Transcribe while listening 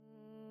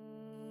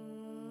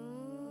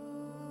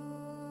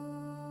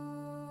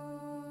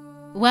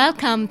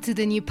Welcome to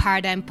the New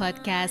Paradigm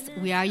Podcast.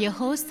 We are your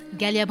hosts,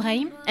 Galia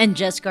Brahim and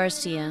Jess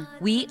Garcia.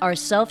 We are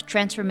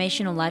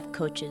self-transformational life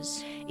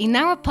coaches. In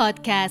our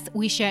podcast,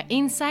 we share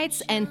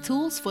insights and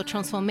tools for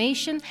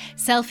transformation,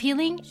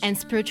 self-healing, and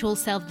spiritual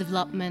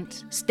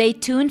self-development. Stay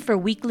tuned for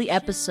weekly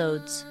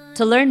episodes.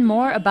 To learn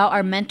more about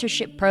our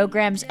mentorship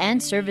programs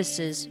and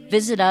services,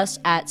 visit us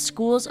at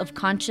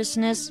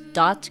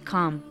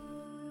schoolsofconsciousness.com.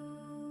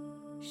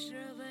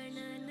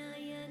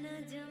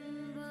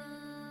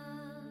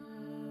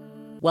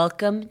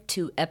 Welcome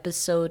to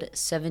episode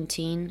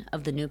 17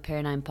 of the New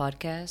Paradigm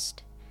Podcast.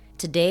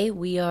 Today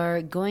we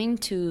are going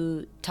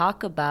to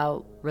talk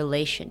about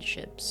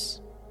relationships.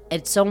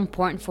 It's so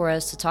important for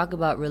us to talk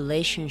about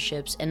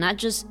relationships, and not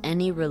just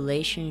any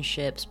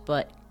relationships,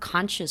 but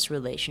conscious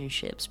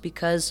relationships,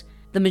 because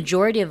the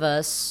majority of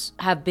us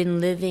have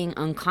been living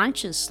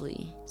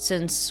unconsciously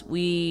since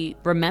we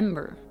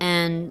remember.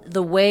 And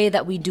the way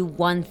that we do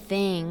one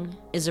thing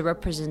is a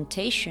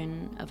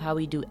representation of how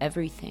we do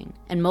everything.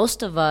 And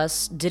most of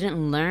us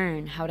didn't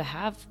learn how to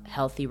have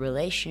healthy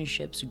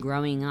relationships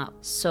growing up.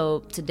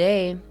 So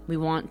today we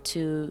want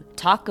to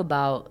talk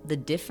about the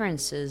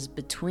differences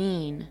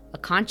between a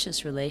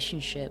conscious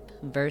relationship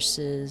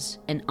versus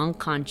an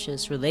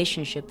unconscious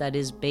relationship that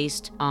is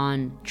based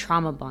on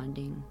trauma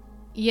bonding.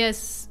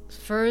 Yes,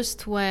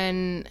 first,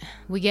 when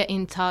we get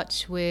in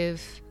touch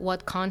with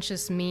what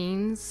conscious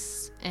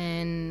means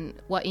and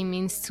what it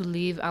means to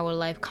live our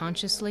life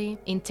consciously,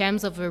 in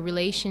terms of a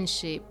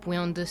relationship, we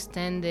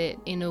understand it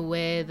in a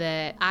way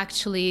that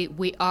actually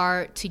we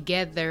are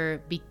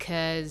together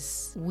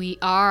because we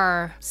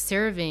are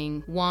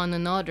serving one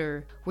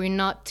another. We're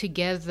not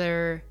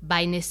together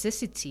by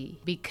necessity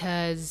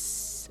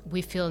because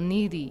we feel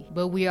needy,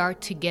 but we are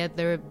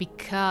together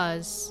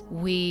because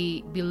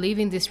we believe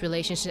in this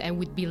relationship and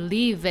we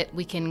believe that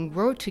we can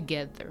grow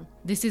together.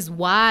 This is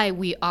why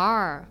we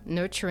are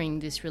nurturing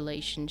this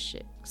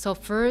relationship. So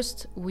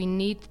first, we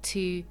need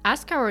to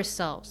ask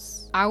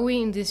ourselves, are we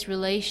in this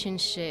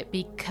relationship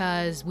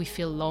because we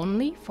feel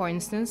lonely, for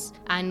instance?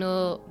 I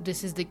know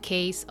this is the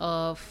case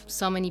of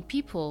so many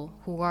people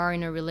who are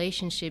in a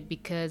relationship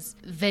because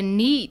they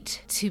need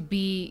to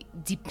be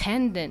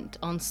dependent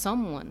on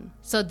someone.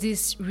 So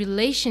this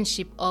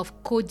relationship of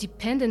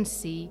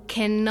codependency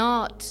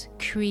cannot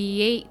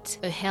create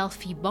a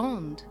healthy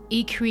bond.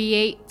 It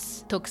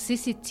creates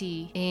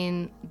toxicity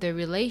in the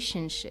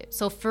relationship.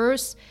 So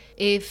first,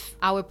 if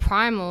our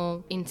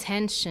primal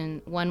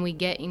intention when we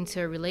get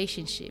into a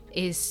relationship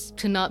is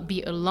to not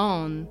be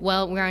alone,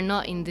 well, we are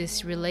not in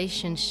this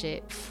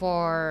relationship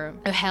for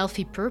a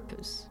healthy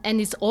purpose. And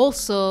it's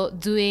also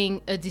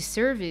doing a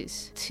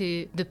disservice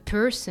to the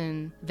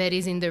person that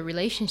is in the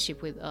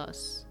relationship with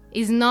us.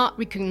 It's not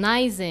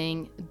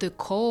recognizing the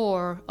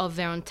core of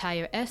their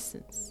entire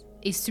essence.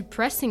 It's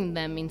suppressing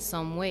them in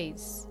some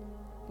ways.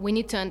 We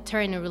need to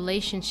enter in a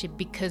relationship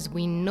because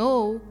we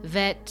know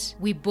that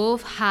we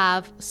both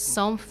have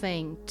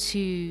something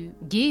to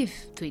give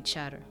to each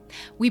other.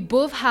 We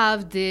both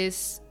have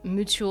this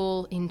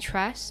mutual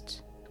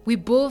interest. We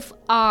both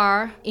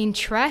are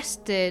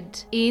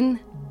interested in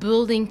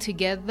building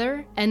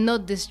together and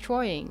not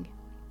destroying.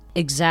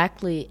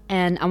 Exactly.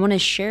 And I want to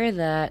share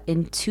that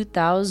in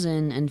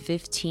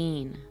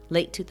 2015,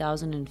 late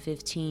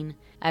 2015,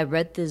 I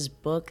read this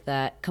book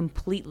that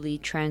completely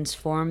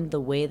transformed the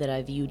way that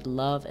I viewed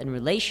love and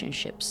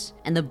relationships.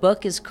 And the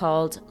book is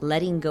called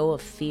Letting Go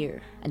of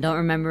Fear. I don't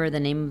remember the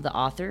name of the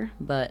author,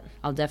 but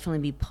I'll definitely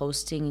be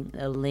posting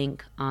a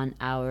link on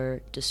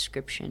our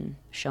description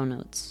show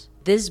notes.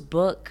 This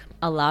book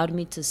allowed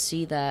me to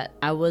see that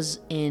I was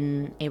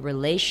in a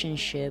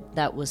relationship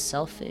that was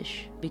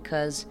selfish,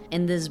 because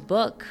in this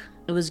book,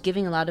 it was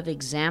giving a lot of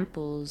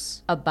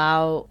examples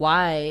about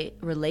why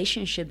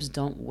relationships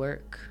don't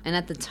work. And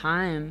at the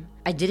time,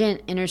 I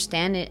didn't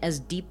understand it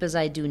as deep as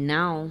I do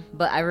now,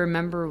 but I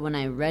remember when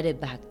I read it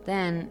back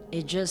then,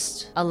 it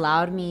just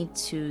allowed me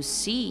to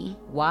see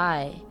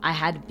why I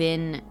had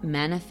been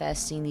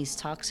manifesting these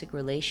toxic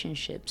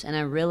relationships. And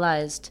I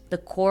realized the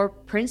core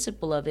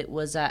principle of it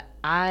was that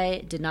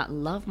I did not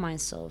love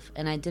myself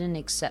and I didn't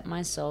accept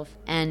myself.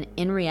 And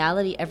in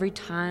reality, every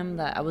time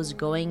that I was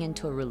going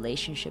into a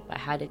relationship, I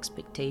had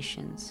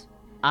expectations.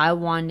 I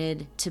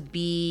wanted to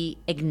be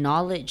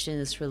acknowledged in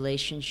this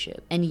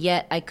relationship, and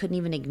yet I couldn't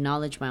even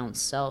acknowledge my own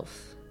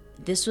self.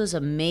 This was a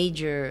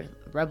major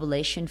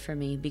revelation for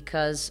me,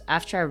 because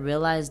after I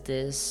realized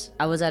this,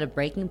 I was at a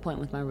breaking point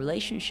with my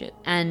relationship,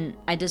 and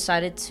I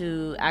decided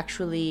to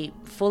actually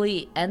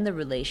fully end the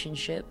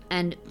relationship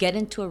and get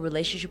into a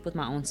relationship with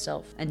my own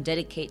self and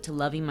dedicate to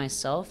loving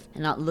myself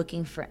and not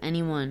looking for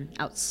anyone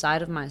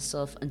outside of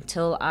myself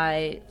until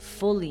I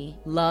fully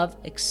love,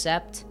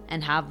 accept,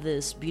 and have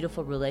this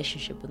beautiful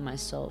relationship with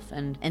myself.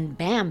 And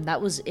bam, that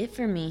was it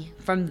for me.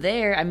 From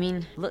there, I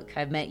mean, look,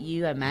 I met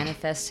you, I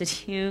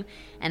manifested you,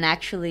 and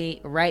actually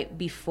right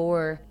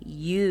before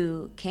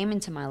you came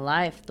into my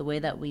life, the way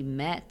that we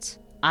met,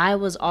 I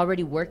was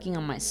already working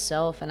on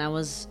myself, and I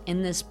was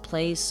in this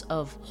place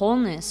of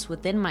wholeness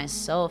within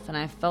myself, and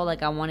I felt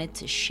like I wanted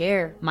to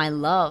share my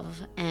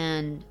love and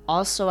And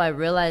also I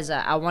realized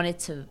that I wanted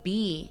to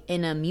be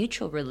in a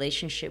mutual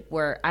relationship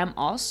where I'm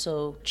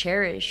also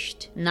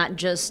cherished, not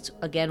just,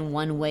 again,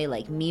 one way,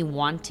 like me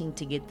wanting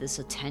to get this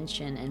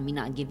attention and me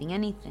not giving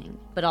anything,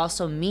 but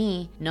also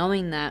me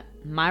knowing that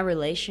my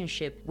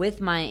relationship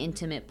with my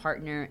intimate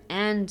partner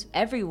and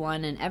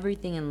everyone and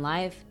everything in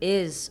life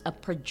is a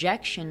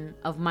projection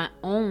of my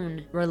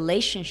own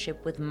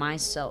relationship with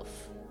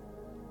myself.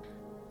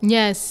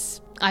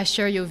 Yes, I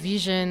share your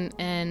vision,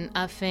 and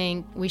I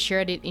think we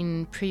shared it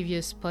in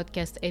previous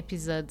podcast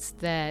episodes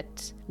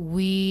that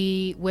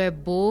we were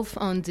both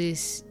on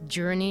this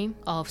journey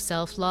of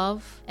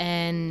self-love,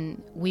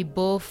 and we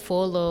both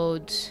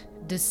followed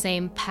the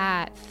same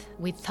path.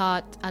 We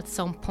thought at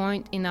some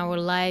point in our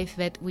life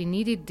that we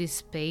needed this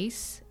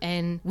space,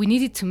 and we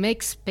needed to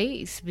make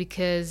space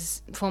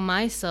because for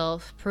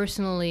myself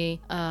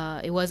personally,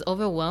 it was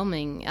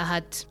overwhelming. I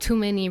had too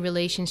many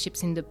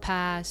relationships in the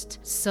past,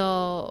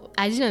 so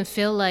I didn't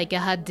feel like I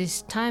had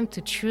this time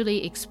to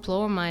truly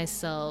explore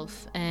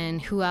myself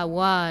and who I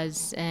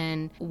was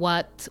and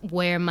what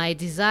were my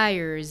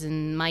desires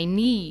and my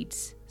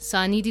needs. So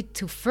I needed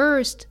to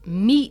first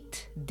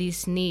meet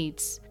these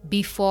needs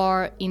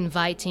before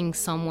inviting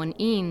someone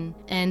in.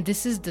 And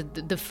this is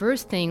the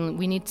first thing.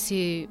 We need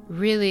to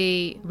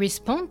really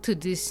respond to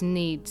these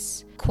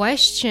needs,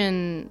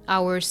 question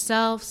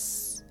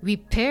ourselves,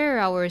 repair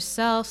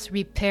ourselves,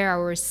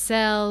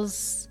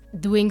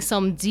 doing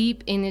some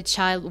deep inner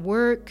child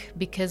work,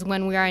 because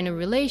when we are in a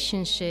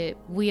relationship,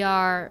 we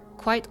are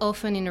quite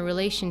often in a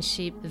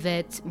relationship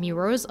that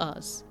mirrors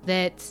us,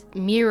 that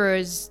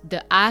mirrors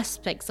the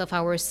aspects of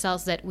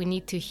ourselves that we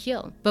need to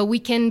heal. But we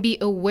can be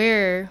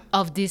aware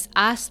of these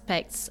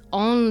aspects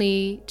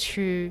only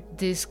through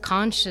this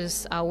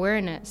conscious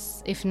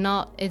awareness. If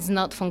not, it's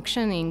not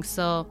functioning.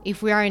 So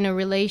if we are in a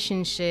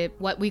relationship,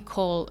 what we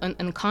call an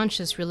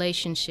unconscious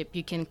relationship,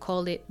 you can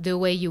call it the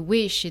way you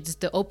wish. It's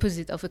the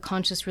opposite of a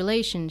conscious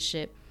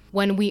relationship.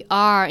 When we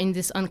are in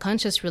this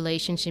unconscious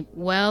relationship,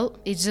 well,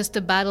 it's just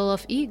a battle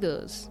of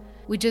egos.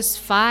 We just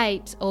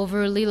fight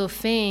over little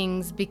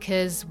things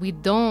because we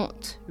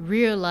don't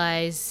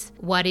realize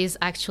what is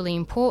actually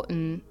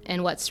important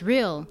and what's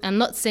real. I'm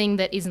not saying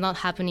that it's not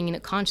happening in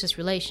a conscious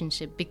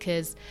relationship,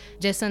 because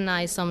Jess and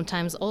I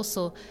sometimes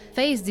also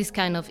face this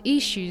kind of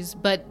issues,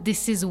 but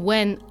this is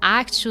when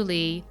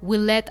actually we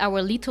let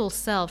our little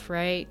self,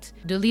 right,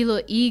 the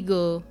little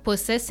ego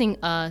possessing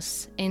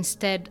us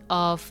instead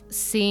of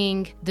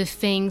seeing the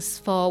things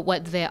for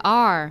what they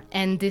are.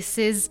 And this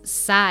is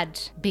sad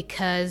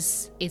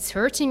because it's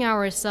hurting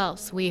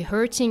ourselves, we're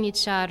hurting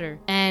each other,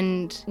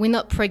 and we're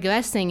not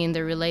progressing in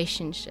the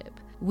relationship.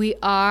 We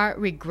are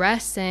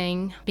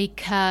regressing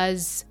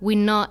because we're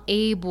not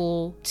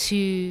able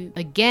to,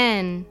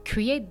 again,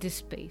 create this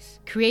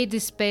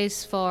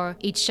space for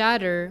each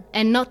other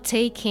and not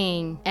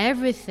taking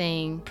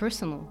everything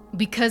personal.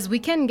 Because we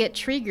can get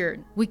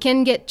triggered. We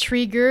can get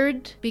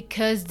triggered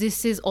because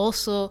this is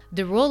also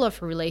the role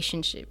of a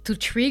relationship, to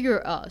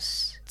trigger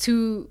us,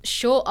 to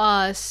show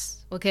us,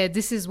 okay,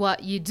 this is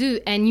what you do,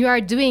 and you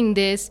are doing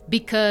this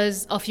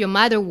because of your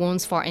mother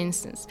wounds, for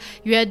instance.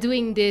 You are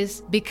doing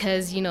this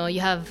because, you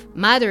have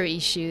mother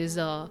issues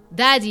or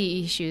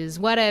daddy issues,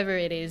 whatever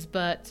it is,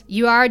 but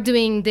you are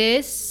doing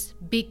this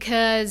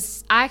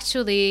because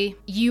actually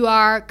you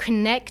are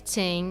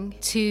connecting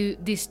to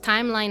this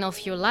timeline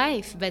of your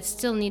life that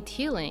still needs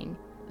healing,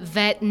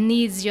 that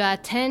needs your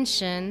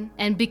attention,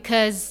 and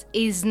because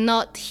it's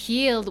not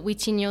healed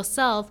within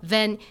yourself,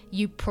 then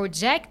you're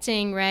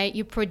projecting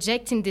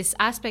this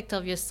aspect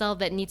of yourself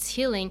that needs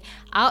healing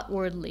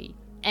outwardly.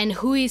 And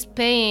who is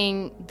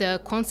paying the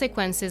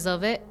consequences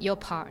of it? Your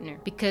partner.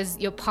 Because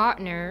your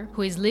partner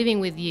who is living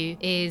with you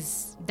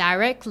is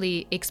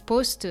directly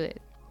exposed to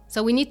it.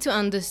 So we need to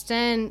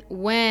understand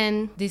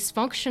when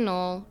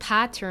dysfunctional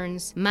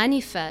patterns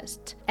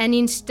manifest. And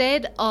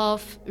instead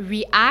of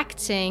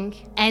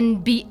reacting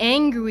and be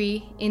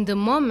angry in the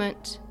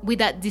moment with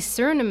that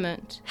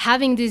discernment,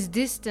 having this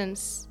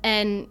distance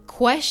and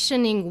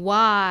questioning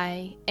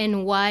why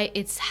and why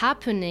it's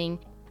happening,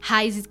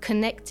 how is it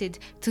connected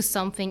to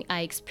something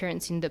I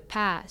experienced in the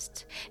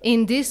past?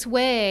 In this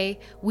way,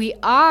 we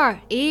are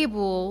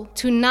able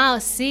to now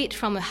see it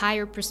from a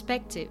higher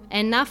perspective.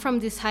 And now from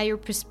this higher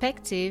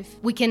perspective,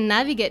 we can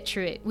navigate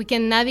through it. We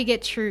can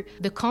navigate through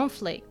the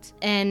conflict,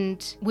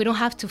 and we don't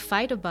have to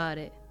fight about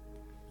it.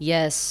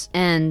 Yes,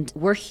 and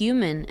we're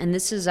human, and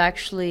this is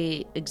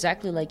actually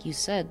exactly like you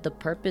said, the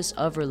purpose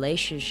of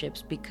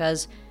relationships,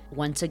 because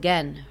once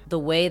again, the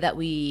way that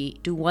we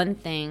do one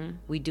thing,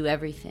 we do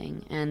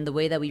everything. And the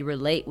way that we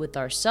relate with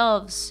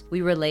ourselves, we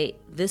relate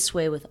this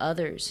way with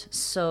others.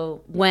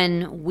 So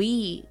when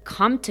we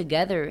come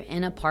together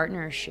in a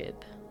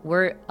partnership,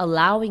 we're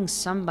allowing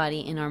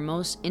somebody in our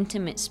most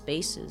intimate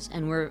spaces,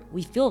 and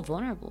we feel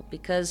vulnerable,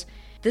 because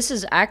this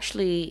is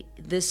actually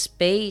this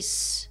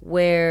space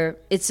where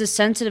it's a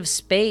sensitive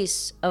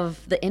space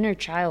of the inner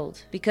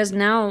child. Because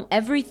now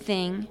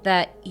everything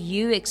that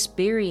you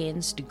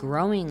experienced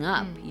growing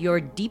up, your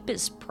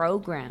deepest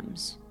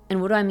programs,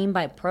 And what do I mean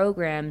by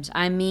programs?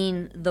 I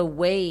mean the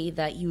way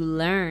that you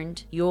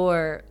learned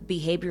your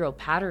behavioral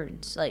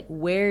patterns. Like,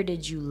 where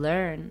did you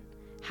learn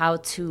how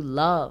to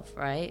love,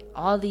 right?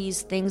 All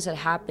these things that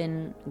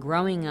happen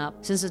growing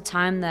up since the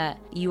time that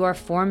you are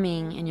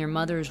forming in your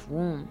mother's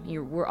womb.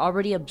 We're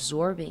already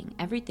absorbing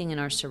everything in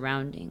our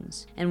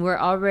surroundings, and we're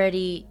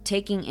already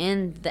taking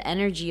in the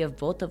energy of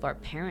both of our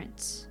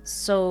parents.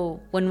 So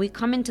when we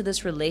come into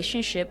this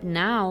relationship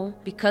now,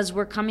 because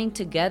we're coming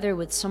together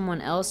with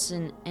someone else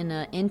in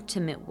an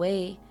intimate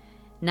way,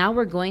 now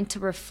we're going to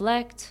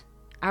reflect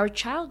our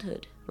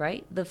childhood,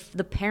 right?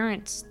 The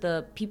parents,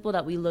 the people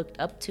that we looked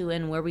up to,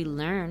 and where we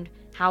learned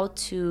how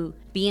to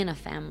be in a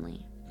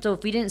family. So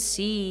if we didn't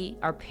see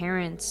our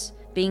parents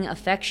being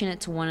affectionate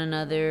to one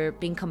another,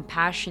 being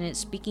compassionate,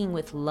 speaking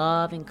with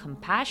love and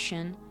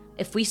compassion,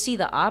 if we see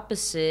the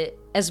opposite,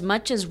 as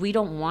much as we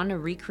don't want to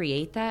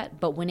recreate that,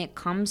 but when it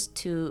comes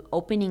to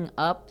opening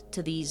up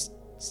to these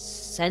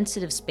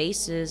sensitive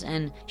spaces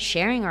and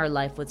sharing our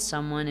life with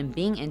someone and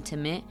being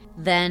intimate,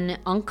 then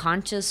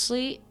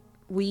unconsciously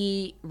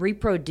we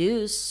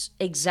reproduce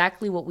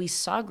exactly what we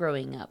saw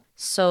growing up.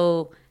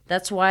 So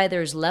that's why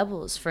there's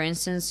levels. For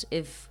instance,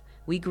 if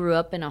we grew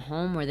up in a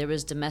home where there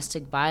was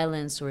domestic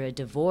violence or a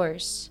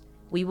divorce,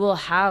 we will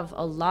have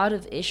a lot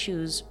of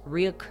issues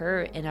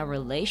reoccur in our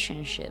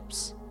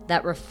relationships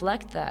that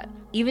reflect that.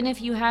 Even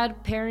if you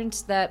had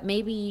parents that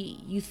maybe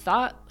you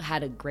thought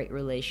had a great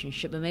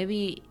relationship, but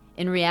maybe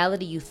in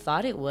reality you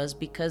thought it was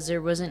because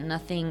there wasn't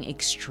nothing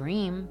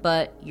extreme,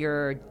 but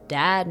your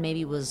dad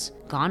maybe was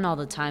gone all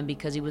the time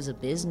because he was a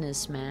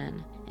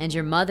businessman, and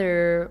your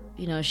mother,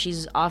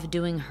 she's off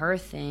doing her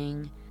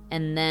thing.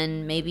 And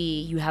then maybe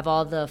you have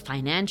all the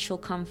financial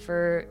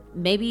comfort.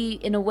 Maybe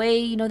in a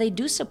way, they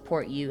do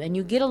support you and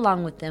you get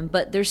along with them,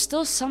 but there's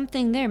still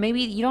something there.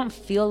 Maybe you don't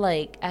feel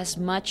like as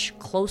much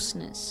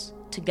closeness,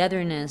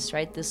 togetherness,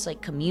 right? This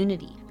like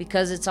community,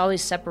 because it's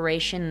always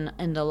separation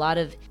and a lot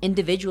of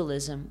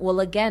individualism. Well,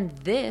 again,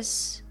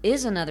 this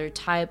is another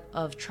type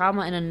of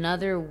trauma and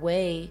another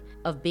way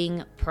of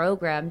being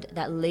programmed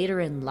that later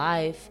in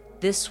life,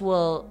 this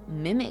will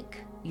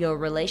mimic your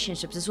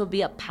relationships. This will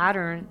be a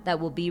pattern that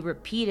will be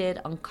repeated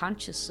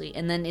unconsciously,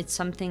 and then it's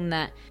something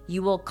that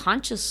you will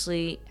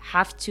consciously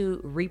have to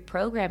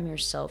reprogram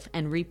yourself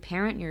and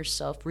reparent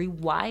yourself,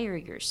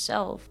 rewire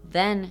yourself,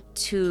 then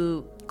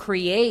to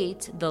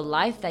create the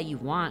life that you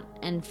want.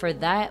 And for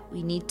that,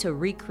 we need to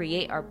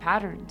recreate our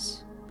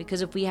patterns,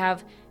 because if we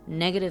have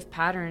negative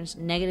patterns,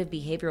 negative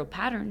behavioral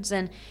patterns,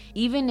 then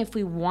even if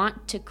we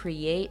want to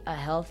create a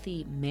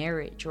healthy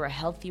marriage or a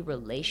healthy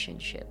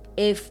relationship,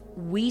 if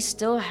we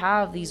still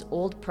have these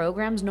old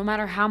programs, no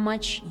matter how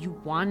much you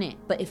want it,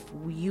 but if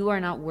you are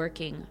not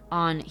working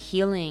on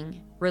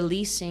healing,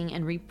 releasing,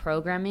 and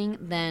reprogramming,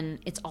 then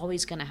it's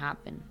always going to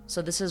happen.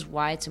 So this is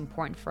why it's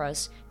important for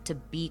us to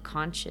be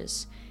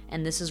conscious.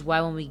 And this is why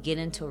when we get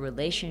into a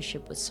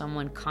relationship with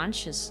someone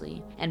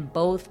consciously, and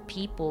both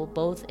people,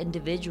 both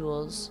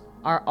individuals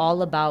are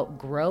all about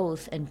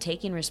growth and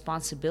taking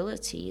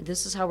responsibility,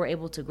 this is how we're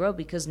able to grow,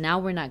 because now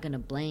we're not going to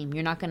blame.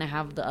 You're not going to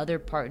have the other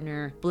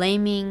partner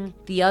blaming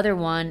the other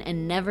one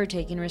and never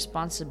taking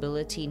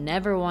responsibility,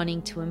 never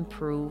wanting to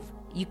improve.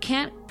 You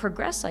can't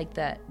progress like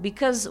that,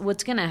 because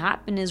what's going to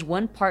happen is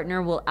one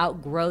partner will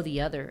outgrow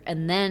the other,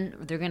 and then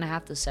they're going to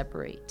have to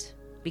separate,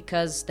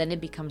 because then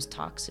it becomes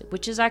toxic,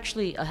 which is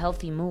actually a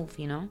healthy move,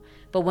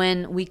 But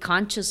when we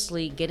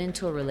consciously get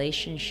into a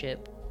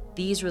relationship,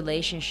 these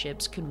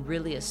relationships can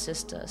really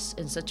assist us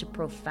in such a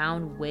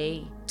profound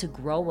way to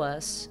grow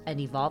us and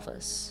evolve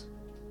us.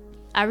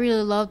 I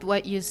really loved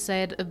what you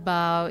said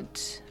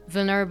about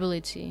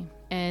vulnerability.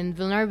 And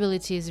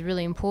vulnerability is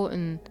really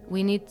important.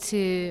 We need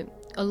to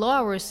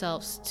allow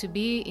ourselves to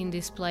be in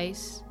this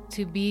place,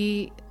 to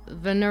be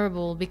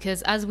vulnerable,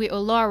 because as we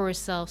allow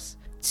ourselves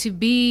to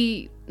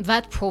be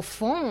that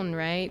profound,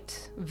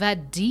 right?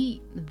 That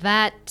deep,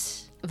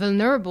 that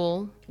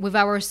vulnerable with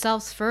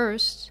ourselves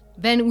first,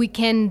 then we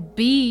can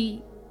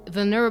be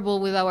vulnerable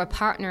with our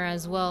partner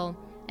as well.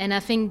 And I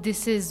think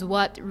this is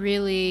what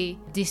really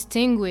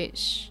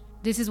distinguishes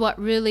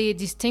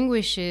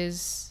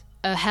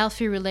a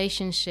healthy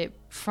relationship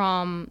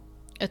from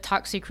a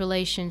toxic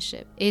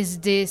relationship, is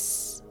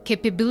this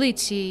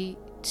capability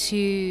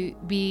to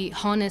be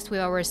honest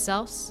with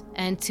ourselves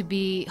and to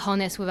be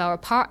honest with our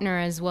partner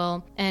as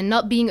well, and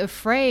not being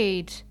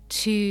afraid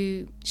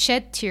to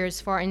shed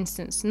tears, for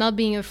instance, not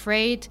being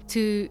afraid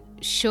to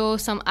show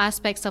some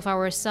aspects of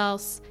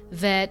ourselves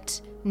that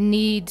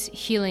need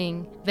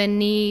healing, that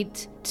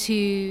need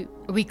to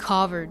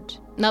recovered,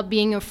 not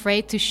being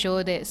afraid to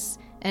show this.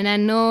 And I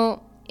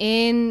know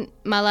in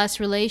my last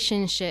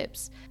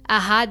relationships, I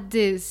had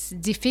this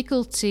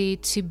difficulty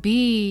to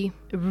be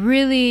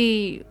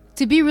really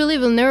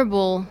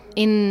vulnerable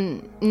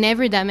in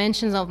every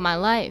dimension of my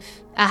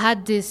life. I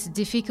had this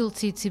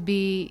difficulty to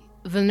be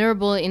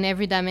vulnerable in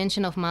every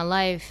dimension of my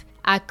life.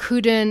 I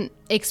couldn't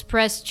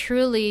express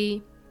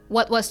truly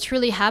what was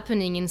truly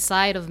happening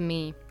inside of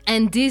me.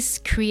 And this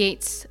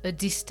creates a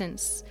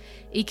distance.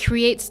 It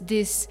creates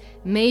this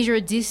major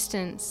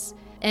distance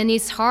And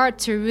it's hard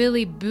to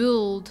really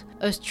build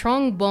a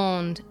strong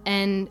bond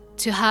and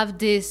to have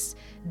this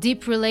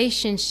deep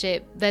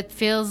relationship that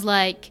feels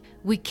like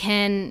we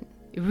can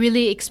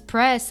really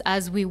express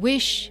as we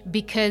wish,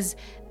 because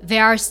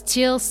there are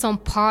still some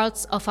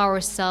parts of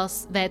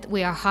ourselves that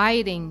we are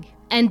hiding.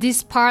 And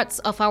these parts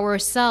of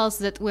ourselves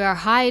that we are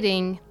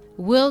hiding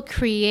will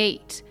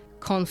create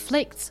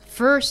conflicts.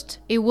 First,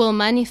 it will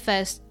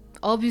manifest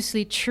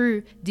obviously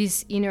through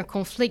this inner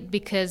conflict,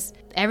 because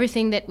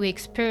everything that we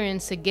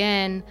experience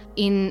again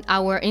in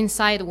our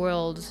inside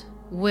world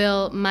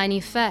will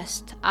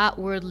manifest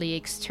outwardly,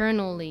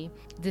 externally.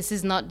 This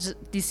is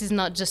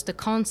not just a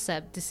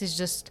concept. This is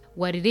just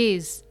what it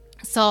is.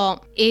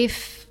 So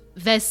if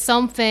there's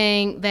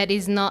something that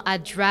is not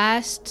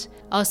addressed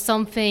or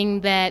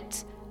something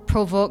that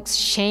provokes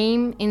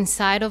shame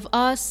inside of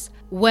us,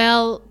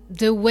 well,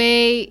 the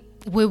way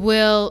we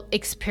will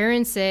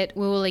experience it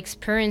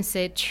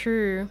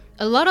through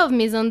a lot of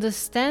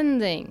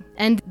misunderstanding.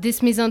 And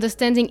this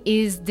misunderstanding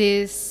is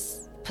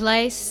this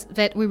place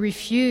that we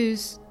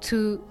refuse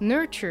to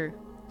nurture.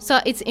 So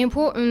it's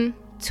important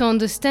to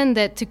understand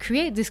that to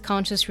create this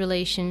conscious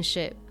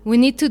relationship, we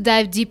need to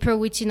dive deeper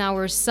within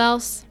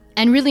ourselves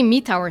and really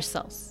meet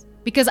ourselves.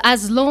 Because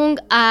as long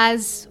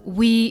as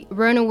we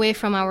run away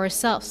from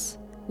ourselves,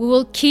 we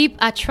will keep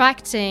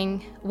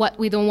attracting what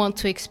we don't want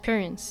to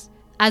experience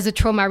as a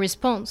trauma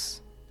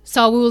response.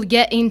 So we will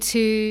get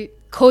into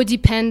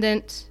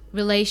codependent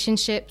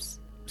relationships,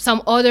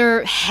 some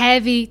other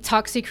heavy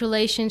toxic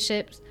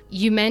relationships.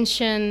 You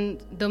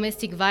mentioned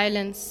domestic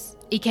violence.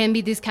 It can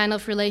be this kind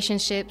of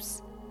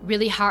relationships,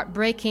 really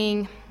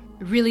heartbreaking,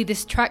 really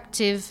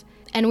destructive,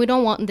 and we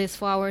don't want this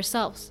for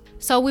ourselves.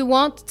 So we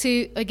want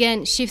to,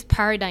 again, shift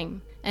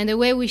paradigm. And the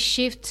way we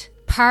shift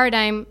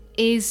paradigm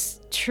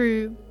is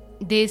through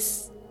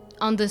this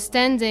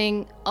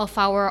understanding of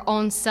our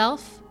own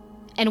self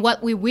and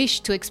what we wish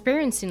to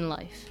experience in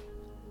life.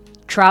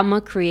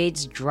 Trauma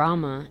creates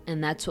drama,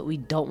 and that's what we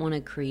don't want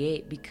to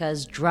create,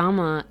 because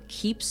drama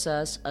keeps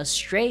us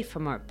astray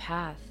from our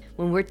path.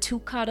 When we're too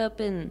caught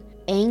up in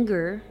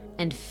anger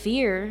and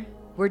fear,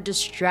 we're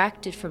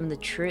distracted from the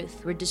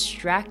truth. We're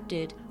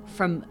distracted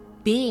from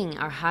being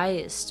our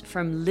highest,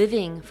 from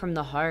living from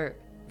the heart,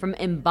 from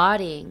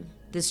embodying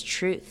this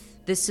truth.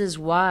 This is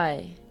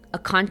why a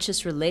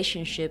conscious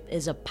relationship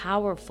is a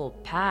powerful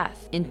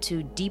path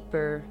into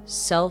deeper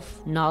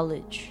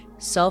self-knowledge,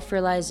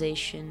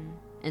 self-realization,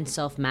 and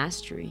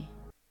self-mastery.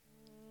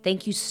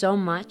 Thank you so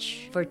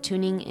much for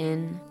tuning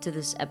in to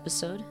this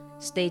episode.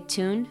 Stay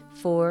tuned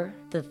for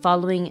the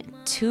following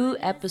 2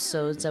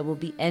 episodes that will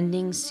be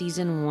ending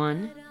season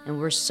 1, and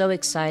we're so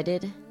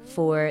excited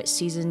for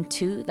season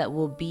 2 that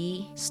will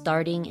be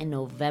starting in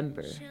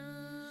November.